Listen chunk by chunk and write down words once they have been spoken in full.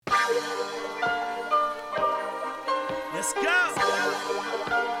Let's go.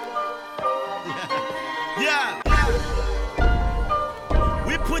 Yeah.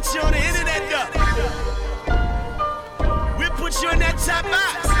 We put you on the internet, though. We put you in that top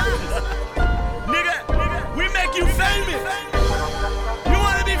box. Nigga, we make you famous. You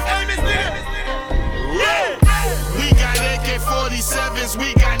wanna be famous, nigga? Yeah. We got AK-47s,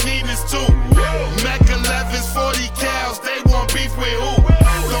 we got Ninas too. Mac 11s, 40 cows, they want beef with who?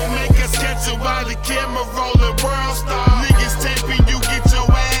 Don't make us catch it while the camera rolling. WorldStar niggas taping you, get your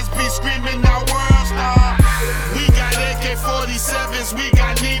ass beat screaming out WorldStar. We got AK-47s, we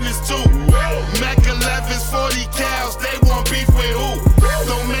got Ninas too. Mac 11s, 40 cows, they want beef with who?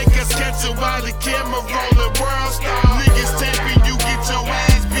 Don't make us catch it while the camera rolling. WorldStar niggas taping you, get your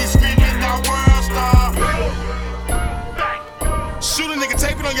ass beat screaming out WorldStar. Shoot a nigga,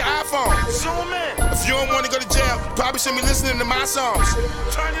 tape it on your iPhone. Zoom in. If you don't want to go to jail, you probably shouldn't be listening to my songs.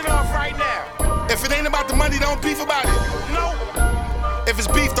 Turn it off right now. If it ain't about the money, don't beef about it. No. If it's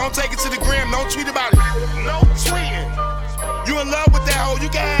beef, don't take it to the gram, don't tweet about it. No tweeting. You in love with that hoe, you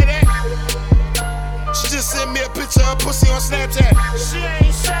can have that. She just sent me a picture of pussy on Snapchat. She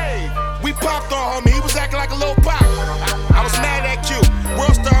ain't saved. We popped on homie, he was acting like a little pop. I was mad at Q.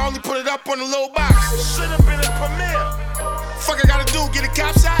 WorldStar only put it up on the little box. Should've been a premiere. Fuck I gotta do, get a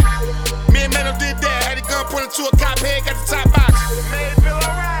cop shot? Me and Meadow did that, had a gun pointed to a cop head, got the top box. Made Bill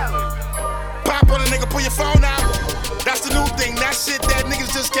O'Reilly. Pop on a nigga, pull your phone out. That's the new thing, that shit that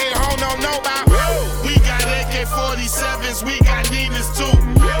niggas just can't hold on know about. We got AK-47s, we got Ninas too.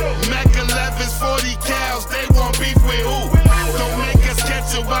 Mac 11s, 40 cows, they want beef with who? Don't make us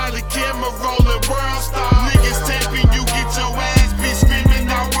catch it while the camera rolling. WorldStar niggas taping you, get your ass beat screaming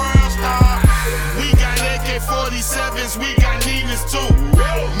out WorldStar. We got AK-47s, we got Ninas too.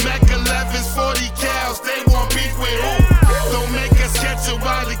 Mac 11s, 40 cows, they want beef with who? Don't make us catch it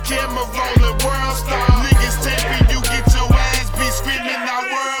while the camera rolling. WorldStar niggas taping you, get your ass beat screaming out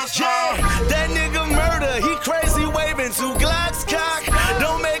WorldStar. That nigga murder, he crazy waving 2 Glocks cock.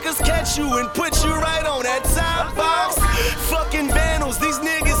 Don't make us catch you and put you right on that top box. Fucking vandals, these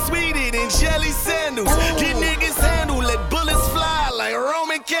niggas sweeter than jelly sandals. Get niggas handle, let bullets fly like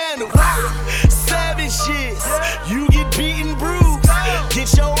Roman candles. Savage shit, you get beaten bruised.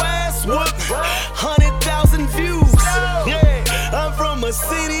 Get your ass whooped, 100,000 views. Yeah, I'm from a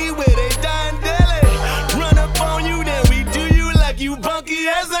city where they dying daily. Run up on you, then we do you like you bunky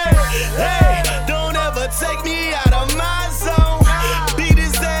as a. Hey, don't ever take me out of my zone. Beat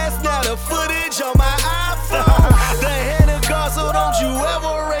his ass, now the footage on my iPhone. The hand of God, so don't you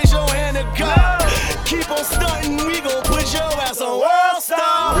ever raise your hand to God. Keep on stunting, we gon' put your ass on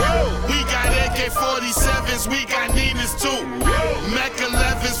WorldStar. We got AK-47s, we got Ninas too. Mac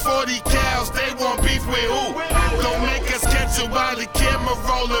 11s, 40 cows, they want beef with who? Don't make us catch it while the camera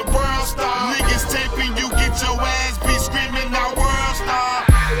rolling. WorldStar niggas taping you, get your ass beat screaming out WorldStar.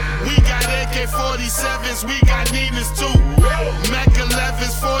 We got AK-47s, we got Ninas too. Mac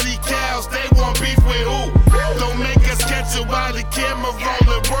 11s, 40 cows, they want beef with who? Don't make us catch it while the camera rolling.